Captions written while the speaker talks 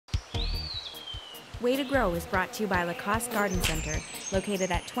Way to Grow is brought to you by Lacoste Garden Center,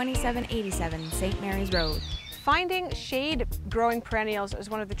 located at 2787 St. Mary's Road. Finding shade growing perennials is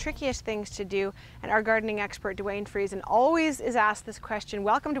one of the trickiest things to do, and our gardening expert Dwayne Friesen always is asked this question.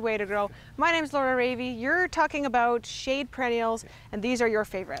 Welcome to Way to Grow. My name is Laura Ravey. You're talking about shade perennials, and these are your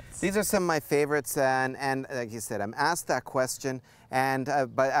favorites. These are some of my favorites, and like you said, I'm asked that question, and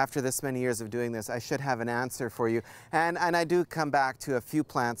but after this many years of doing this, I should have an answer for you. And I do come back to a few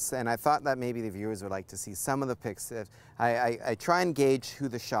plants, and I thought that maybe the viewers would like to see some of the pics. I try and gauge who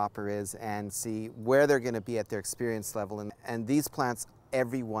the shopper is and see where they're going to be at their experience level, and these plants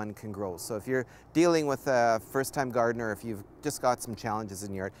everyone can grow. So if you're dealing with a first-time gardener, if you've just got some challenges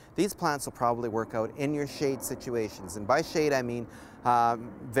in your yard, these plants will probably work out in your shade situations. And by shade I mean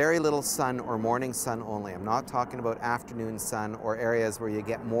very little sun or morning sun only. I'm not talking about afternoon sun or areas where you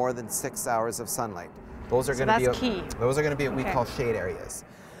get more than 6 hours of sunlight. Those are going to be key. Those are going to be what we call shade areas.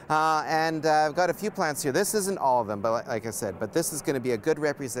 I've got a few plants here. This isn't all of them, but like I said, but this is going to be a good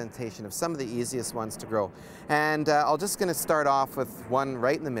representation of some of the easiest ones to grow. And I'm just going to start off with one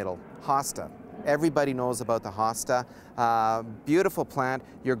right in the middle, hosta. Everybody knows about the hosta. Beautiful plant.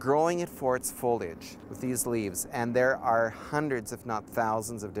 You're growing it for its foliage with these leaves, and there are hundreds, if not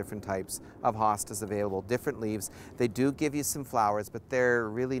thousands, of different types of hostas available, different leaves. They do give you some flowers, but they're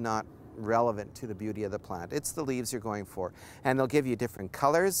really not relevant to the beauty of the plant. It's the leaves you're going for, and they'll give you different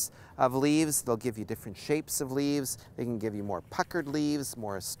colors of leaves, they'll give you different shapes of leaves, they can give you more puckered leaves,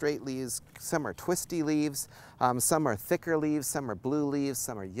 more straight leaves, some are twisty leaves, some are thicker leaves, some are blue leaves,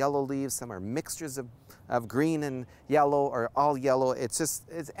 some are yellow leaves, some are mixtures of green and yellow or all yellow. It's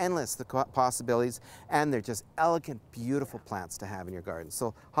endless, the possibilities, and they're just elegant, beautiful plants to have in your garden.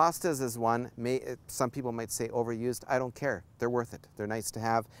 So hostas is one. Some people might say overused. I don't care. They're worth it. They're nice to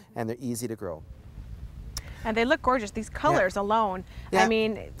have, and they're easy to grow. And they look gorgeous. These colors alone, I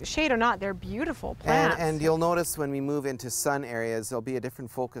mean, shade or not, they're beautiful plants. And you'll notice when we move into sun areas, there'll be a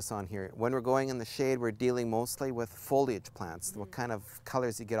different focus on here. When we're going in the shade, we're dealing mostly with foliage plants, what kind of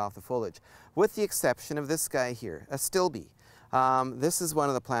colors you get off the foliage. With the exception of this guy here, a stilbe. This is one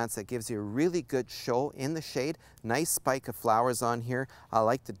of the plants that gives you a really good show in the shade. Nice spike of flowers on here. I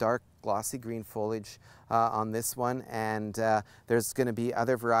like the dark glossy green foliage on this one, and there's going to be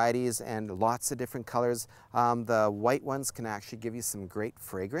other varieties and lots of different colors. The white ones can actually give you some great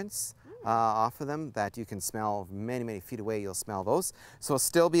fragrance off of them that you can smell many feet away. You'll smell those. So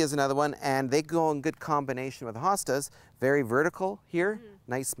stilbe is another one, and they go in good combination with hostas. Very vertical here,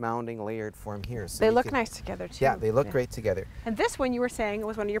 nice mounding layered form here. So they look nice together too. Yeah, they look great together. And this one you were saying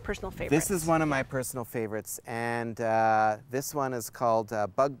was one of your personal favorites. This is one of my personal favorites, and this one is called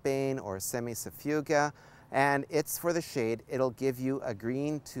Bugbane or Semisafuga, and it's for the shade. It'll give you a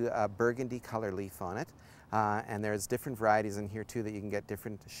green to a burgundy color leaf on it. And there's different varieties in here too that you can get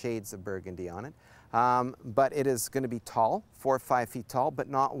different shades of burgundy on it. But it is going to be tall, 4 or 5 feet tall, but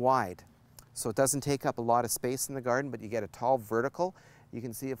not wide. So it doesn't take up a lot of space in the garden, but you get a tall vertical. You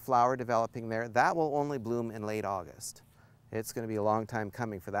can see a flower developing there. That will only bloom in late August. It's going to be a long time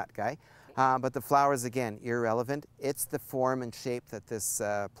coming for that guy. But the flowers, again, irrelevant. It's the form and shape that this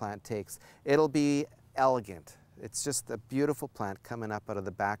plant takes. It'll be elegant. It's just a beautiful plant coming up out of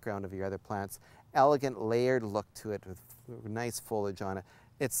the background of your other plants. Elegant, layered look to it with nice foliage on it.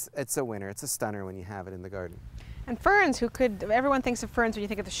 It's a winner. It's a stunner when you have it in the garden. And ferns, everyone thinks of ferns when you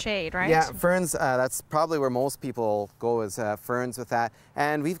think of the shade, right? Yeah, ferns, that's probably where most people go is ferns with that.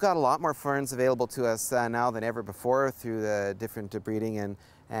 And we've got a lot more ferns available to us now than ever before through the different breeding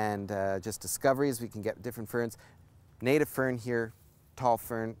and just discoveries. We can get different ferns. Native fern here, tall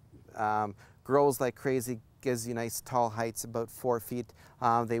fern, grows like crazy, gives you nice tall heights, about 4 feet.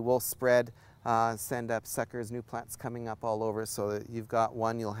 They will spread. Send up suckers, new plants coming up all over, so that you've got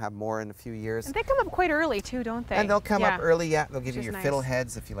one, you'll have more in a few years. And they come up quite early too, don't they? And they'll come up early, they'll give you your nice.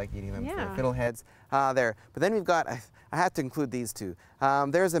 fiddleheads if you like eating them. Fiddleheads there. But then we've got, I had to include these two.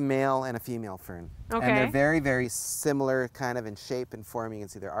 There's a male and a female fern. Okay. And they're very similar kind of in shape and form. You can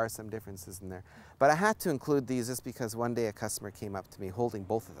see there are some differences in there. But I had to include these just because one day a customer came up to me holding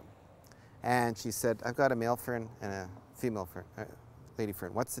both of them. And she said, I've got a male fern and a female fern, lady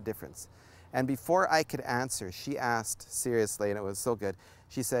fern. What's the difference? And before I could answer, she asked seriously, and it was so good,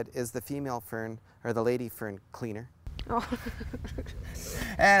 she said, is the female fern or the lady fern cleaner? Oh.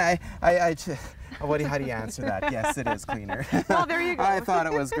 And how do you answer that? Yes, it is cleaner. Well, there you go. I thought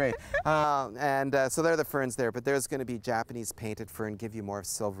it was great. So there are the ferns there, but there's going to be Japanese painted fern, give you more of a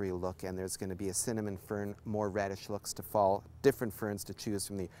silvery look, and there's going to be a cinnamon fern, more reddish looks to fall, different ferns to choose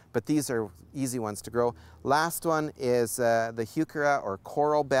from. But these are easy ones to grow. Last one is the heuchera or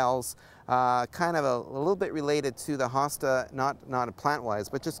coral bells. Kind of a little bit related to the hosta, not plant-wise,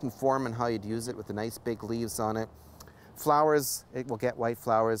 but just in form and how you'd use it with the nice big leaves on it. Flowers, it will get white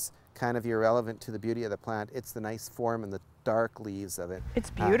flowers, kind of irrelevant to the beauty of the plant. It's the nice form and the dark leaves of it. It's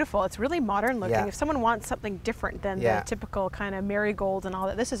beautiful. It's really modern looking. Yeah. If someone wants something different than the typical kind of marigold and all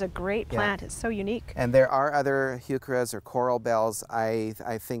that, this is a great plant. It's so unique. And there are other heucheras or coral bells. I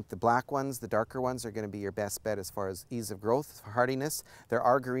think the black ones, the darker ones, are going to be your best bet as far as ease of growth, hardiness. There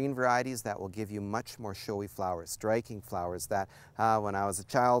are green varieties that will give you much more showy flowers, striking flowers that when I was a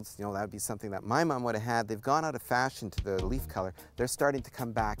child, that would be something that my mom would have had. They've gone out of fashion to the leaf color. They're starting to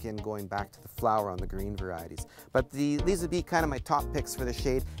come back in, going back to the flower on the green varieties. But these would be kind of my top picks for the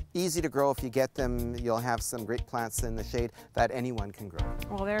shade. Easy to grow if you get them. You'll have some great plants in the shade that anyone can grow.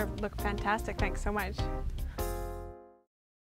 Well, they look fantastic. Thanks so much.